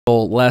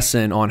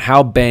lesson on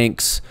how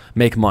banks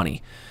make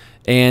money.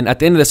 And at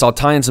the end of this, I'll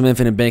tie in some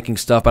infinite banking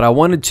stuff, but I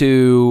wanted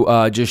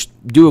to just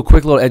do a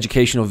quick little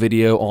educational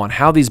video on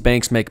how these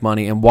banks make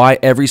money and why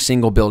every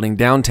single building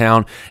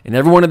downtown in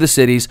every one of the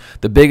cities,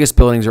 the biggest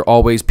buildings are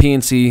always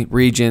PNC,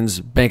 Regions,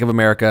 Bank of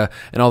America,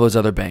 and all those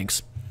other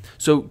banks.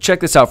 So check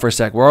this out for a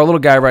sec. We're our little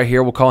guy right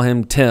here. We'll call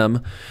him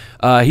Tim.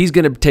 He's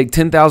going to take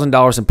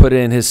 $10,000 and put it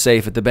in his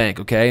safe at the bank,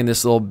 okay? And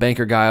this little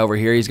banker guy over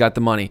here, he's got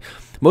the money.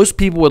 Most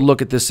people would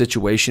look at this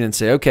situation and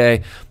say,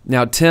 okay,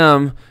 now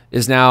Tim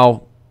is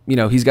now,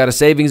 he's got a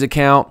savings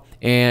account,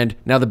 and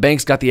now the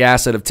bank's got the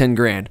asset of 10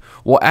 grand.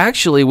 Well,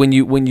 actually, when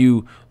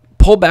you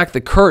pull back the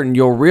curtain,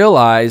 you'll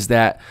realize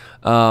that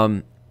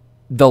you'll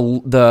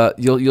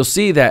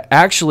see that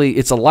actually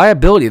it's a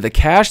liability. The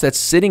cash that's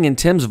sitting in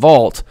Tim's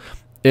vault,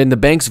 in the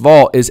bank's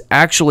vault, is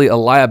actually a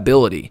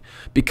liability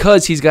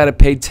because he's got to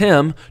pay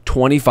Tim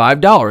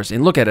 $25.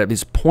 And look at it,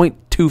 it's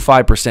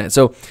 0.25%.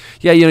 So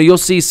yeah, you'll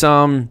see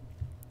some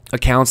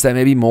accounts that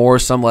may be more,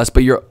 some less,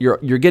 but you're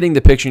getting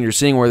the picture and you're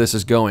seeing where this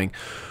is going.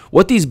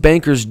 What these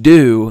bankers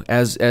do,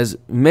 as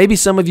maybe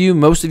some of you,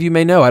 most of you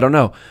may know, I don't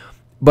know,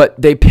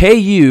 but they pay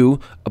you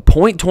a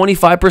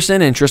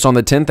 0.25% interest on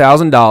the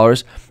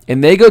 $10,000,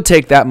 and they go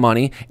take that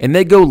money and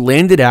they go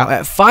lend it out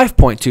at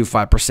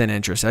 5.25%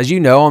 interest. As you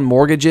know, on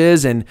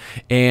mortgages and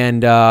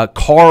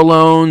car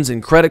loans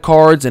and credit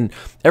cards and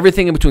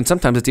everything in between.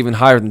 Sometimes it's even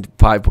higher than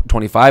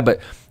 5.25,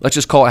 but let's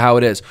just call it how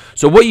it is.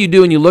 So what you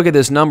do when you look at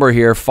this number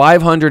here,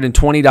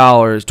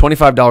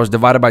 $25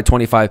 divided by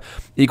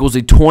 25 equals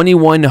a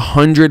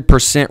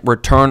 2,100%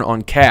 return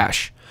on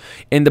cash.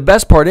 And the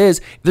best part is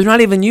they're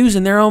not even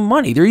using their own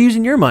money. They're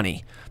using your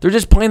money. They're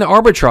just playing the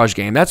arbitrage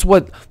game. That's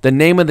what the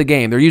name of the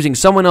game. They're using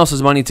someone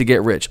else's money to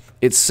get rich.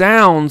 It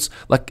sounds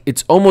like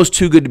it's almost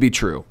too good to be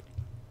true.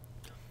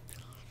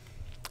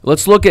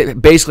 Let's look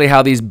at basically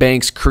how these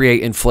banks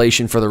create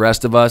inflation for the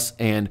rest of us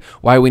and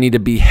why we need to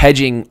be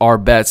hedging our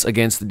bets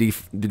against the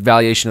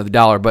devaluation of the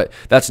dollar. But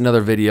that's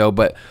another video.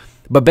 But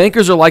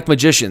bankers are like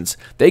magicians.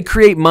 They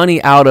create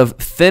money out of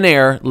thin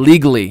air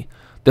legally.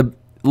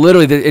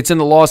 Literally, it's in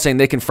the law saying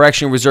they can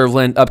fractional reserve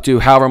lend up to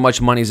however much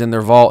money's in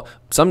their vault.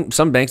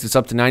 Some banks, it's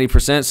up to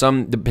 90%.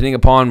 Some, depending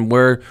upon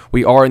where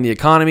we are in the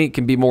economy, it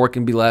can be more, it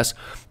can be less.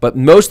 But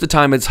most of the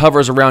time, it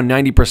hovers around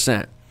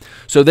 90%.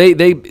 So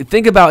they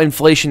think about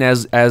inflation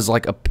as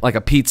like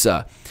a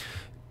pizza.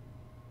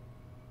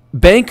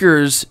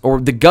 Bankers, or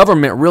the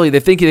government, really,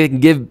 they think they can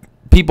give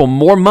people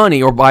more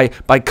money, or by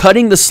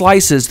cutting the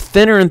slices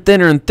thinner and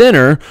thinner and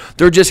thinner,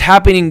 they're just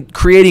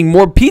creating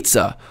more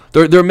pizza.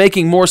 They're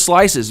making more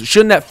slices.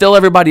 Shouldn't that fill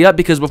everybody up?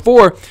 Because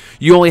before,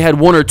 you only had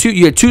one or two.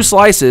 You had two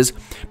slices,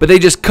 but they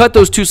just cut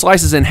those two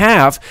slices in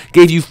half,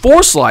 gave you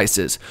 4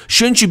 slices.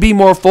 Shouldn't you be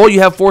more full?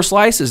 You have 4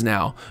 slices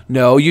now.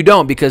 No, you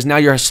don't, because now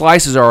your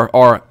slices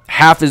are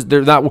half.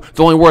 They're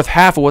only worth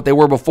half of what they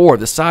were before,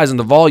 the size and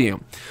the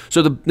volume.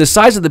 So the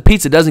size of the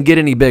pizza doesn't get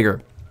any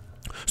bigger.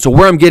 So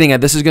where I'm getting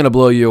at, this is going to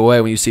blow you away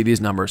when you see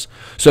these numbers.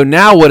 So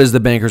now what is the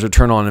banker's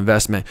return on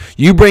investment?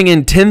 You bring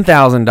in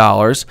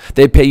 $10,000,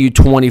 they pay you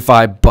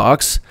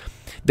 $25.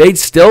 They'd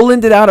still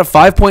lend it out at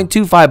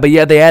 5.25, but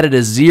yeah, they added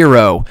a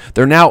zero.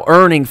 They're now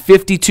earning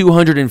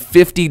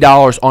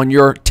 $5,250 on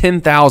your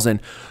 $10,000.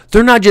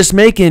 They're not just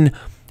making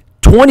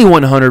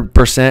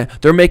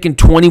 2,100%, they're making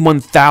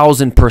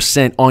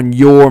 21,000% on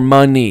your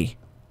money.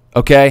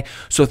 Okay,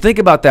 so think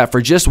about that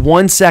for just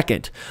 1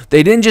 second.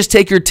 They didn't just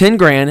take your 10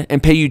 grand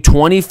and pay you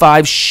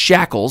 25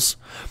 shekels.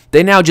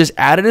 They now just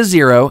added a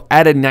zero,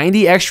 added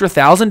 $90,000 extra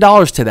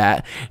to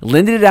that,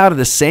 lended it out at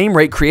the same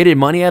rate, created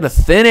money out of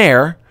thin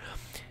air,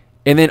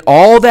 and then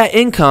all that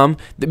income,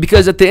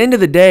 because at the end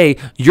of the day,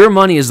 your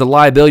money is the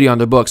liability on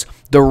their books.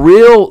 The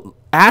real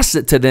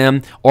asset to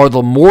them are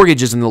the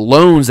mortgages and the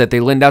loans that they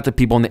lend out to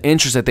people and the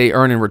interest that they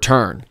earn in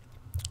return.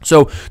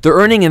 So they're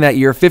earning in that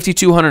year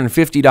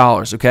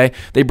 $5,250, okay?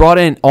 They brought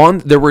in, on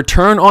the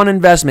return on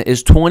investment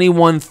is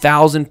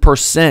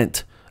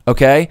 21,000%,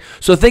 okay?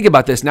 So think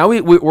about this. Now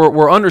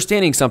we're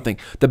understanding something.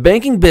 The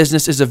banking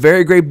business is a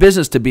very great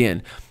business to be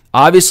in.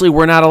 Obviously,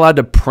 we're not allowed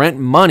to print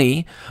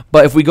money,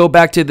 but if we go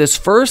back to this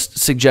first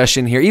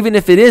suggestion here, even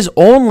if it is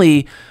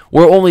we're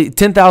only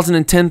 10,000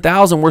 and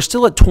 10,000, we're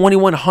still at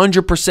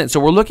 2,100%. So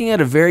we're looking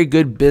at a very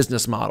good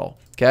business model,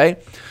 okay?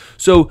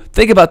 So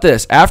think about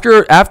this.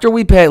 After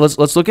we pay,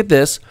 let's look at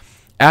this.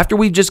 After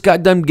we just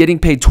got done getting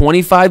paid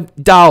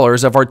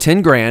 $25 of our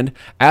 10 grand,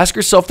 ask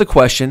yourself the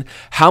question,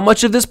 how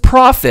much of this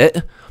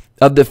profit,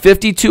 of the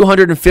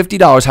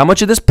 $5,250, how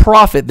much of this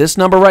profit, this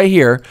number right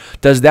here,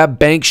 does that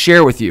bank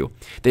share with you?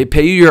 They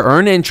pay you your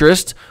earned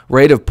interest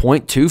rate of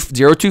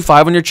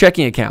 0.2025 on your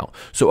checking account.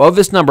 So of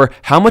this number,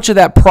 how much of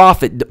that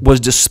profit was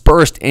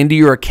dispersed into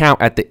your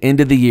account at the end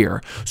of the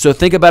year? So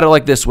think about it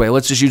like this way.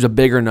 Let's just use a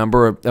bigger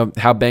number of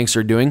how banks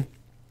are doing.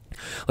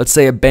 Let's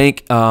say a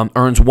bank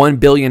earns $1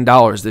 billion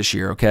this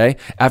year, okay?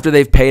 After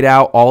they've paid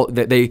out all,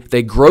 they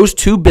grossed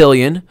 $2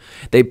 billion,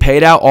 they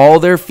paid out all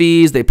their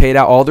fees, they paid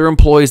out all their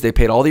employees, they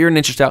paid all their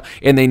interest out,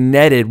 and they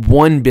netted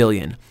 $1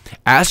 billion.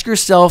 Ask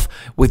yourself,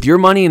 with your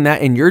money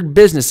in your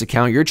business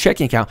account, your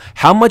checking account,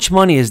 how much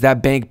money is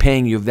that bank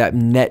paying you of that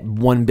net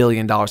 $1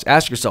 billion?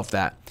 Ask yourself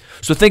that.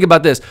 So think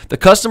about this. The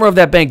customer of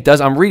that bank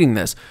I'm reading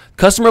this.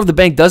 Customer of the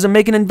bank doesn't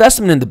make an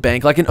investment in the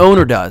bank like an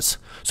owner does.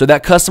 So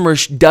that customer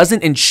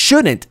doesn't and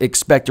shouldn't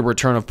expect a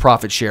return of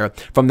profit share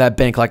from that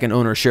bank like an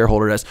owner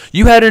shareholder does.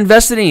 You hadn't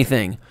invested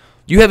anything.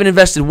 You haven't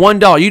invested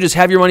 $1. You just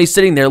have your money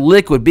sitting there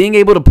liquid, being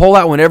able to pull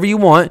out whenever you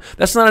want.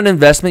 That's not an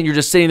investment. You're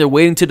just sitting there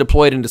waiting to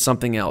deploy it into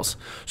something else.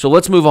 So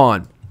let's move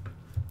on.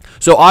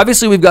 So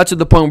obviously we've got to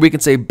the point where we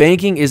can say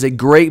banking is a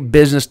great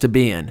business to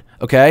be in,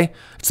 okay?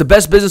 It's the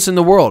best business in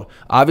the world.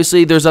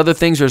 Obviously there's other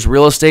things. There's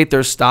real estate,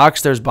 there's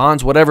stocks, there's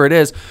bonds, whatever it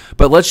is.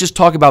 But let's just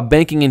talk about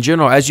banking in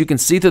general. As you can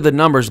see through the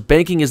numbers,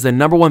 banking is the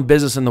 #1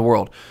 business in the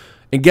world.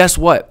 And guess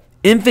what?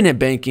 Infinite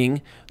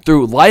banking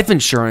through life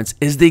insurance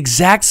is the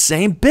exact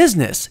same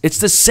business. It's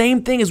the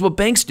same thing as what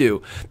banks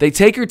do. They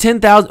take your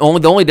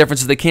 $10,000, the only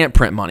difference is they can't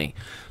print money.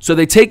 So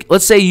they take,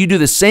 let's say you do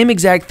the same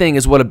exact thing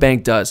as what a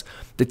bank does.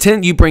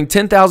 You bring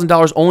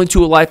 $10,000 only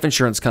to a life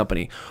insurance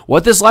company.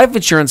 What this life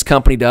insurance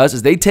company does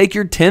is they take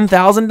your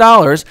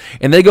 $10,000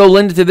 and they go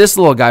lend it to this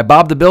little guy,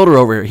 Bob the Builder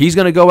over here. He's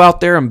going to go out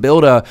there and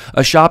build a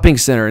shopping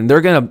center, and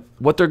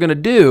what they're going to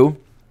do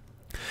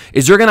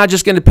is they're not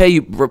just going to pay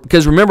you,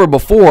 because remember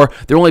before,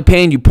 they're only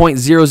paying you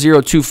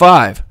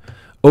 0.0025.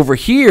 Over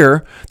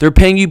here, they're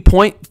paying you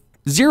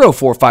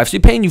 0.045. So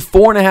you're paying you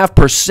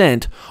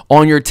 4.5%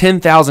 on your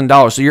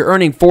 $10,000. So you're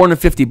earning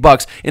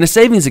 $450 in a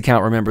savings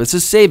account. Remember, this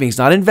is savings,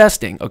 not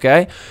investing,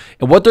 okay?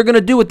 And what they're going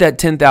to do with that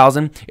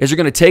 $10,000 is they're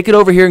going to take it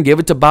over here and give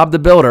it to Bob the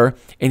Builder,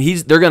 and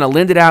they're going to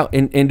lend it out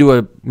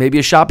into maybe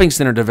a shopping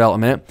center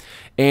development.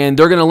 And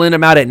they're going to lend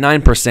him out at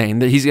 9%.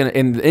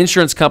 And the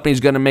insurance company is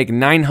going to make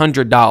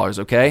 $900,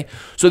 okay?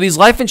 So these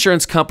life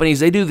insurance companies,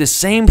 they do the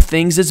same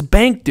things as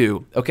banks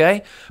do,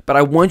 okay? But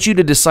I want you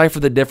to decipher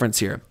the difference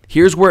here.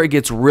 Here's where it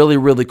gets really,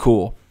 really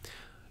cool.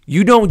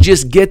 You don't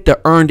just get the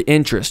earned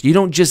interest. You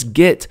don't just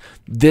get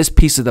this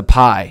piece of the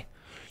pie.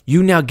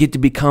 You now get to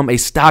become a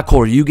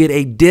stockholder. You get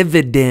a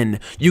dividend.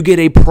 You get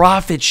a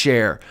profit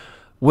share.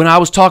 When I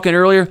was talking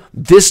earlier,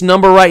 this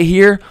number right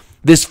here,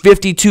 this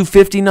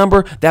 5250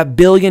 number, that $1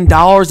 billion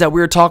that we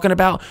were talking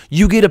about,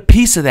 you get a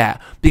piece of that,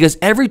 because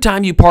every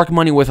time you park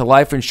money with a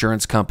life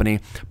insurance company,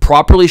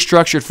 properly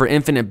structured for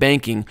infinite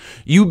banking,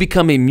 you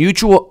become a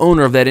mutual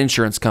owner of that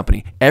insurance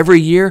company.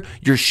 Every year,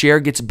 your share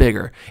gets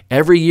bigger.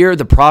 Every year,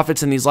 the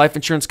profits in these life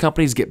insurance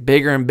companies get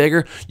bigger and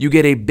bigger. You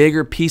get a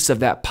bigger piece of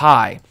that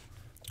pie.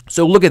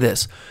 So look at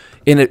this.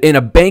 In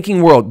a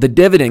banking world, the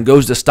dividend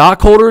goes to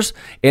stockholders,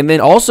 and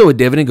then also a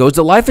dividend goes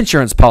to life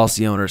insurance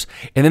policy owners.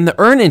 And then the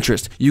earned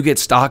interest, you get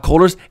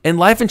stockholders and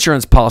life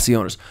insurance policy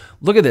owners.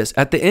 Look at this.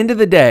 At the end of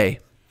the day,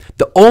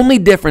 the only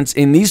difference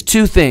in these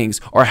two things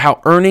are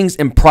how earnings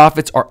and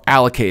profits are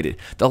allocated.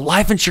 The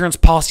life insurance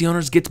policy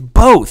owners gets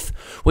both.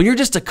 When you're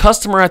just a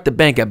customer at the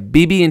bank, at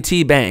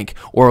BB&T Bank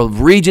or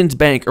Regions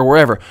Bank or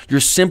wherever, you're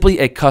simply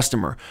a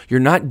customer. You're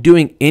not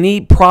doing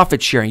any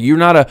profit sharing. You're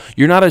not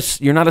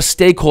a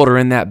stakeholder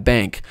in that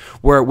bank.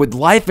 Where with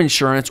life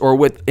insurance or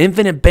with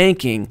infinite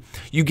banking,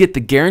 you get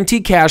the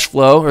guaranteed cash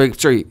flow,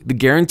 the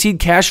guaranteed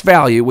cash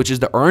value, which is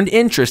the earned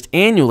interest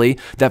annually,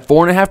 that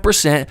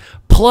 4.5%.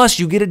 Plus,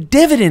 you get a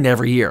dividend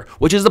every year,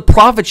 which is the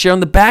profit share on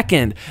the back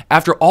end.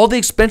 After all the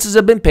expenses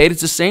have been paid,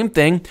 it's the same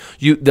thing.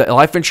 The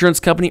life insurance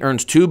company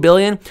earns $2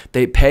 billion.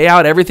 They pay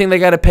out everything they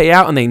got to pay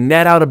out, and they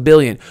net out $1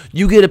 billion.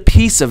 You get a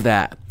piece of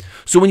that.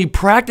 So when you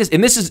practice,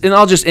 and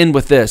I'll just end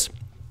with this.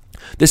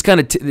 This kind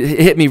of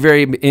hit me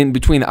very in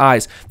between the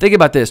eyes. Think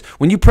about this.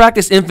 When you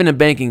practice infinite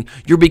banking,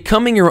 you're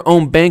becoming your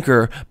own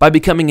banker by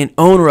becoming an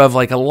owner of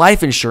like a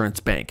life insurance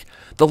bank.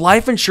 The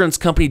life insurance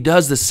company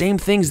does the same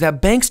things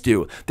that banks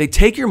do. They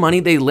take your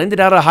money, they lend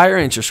it out at a higher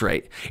interest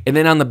rate, and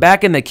then on the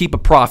back end, they keep a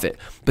profit.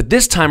 But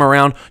this time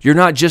around, you're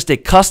not just a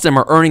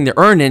customer earning the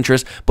earned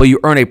interest, but you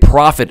earn a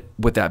profit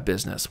with that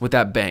business, with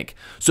that bank.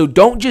 So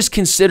don't just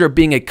consider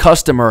being a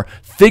customer.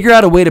 Figure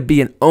out a way to be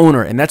an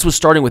owner, and that's what's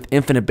starting with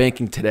infinite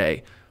banking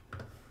today.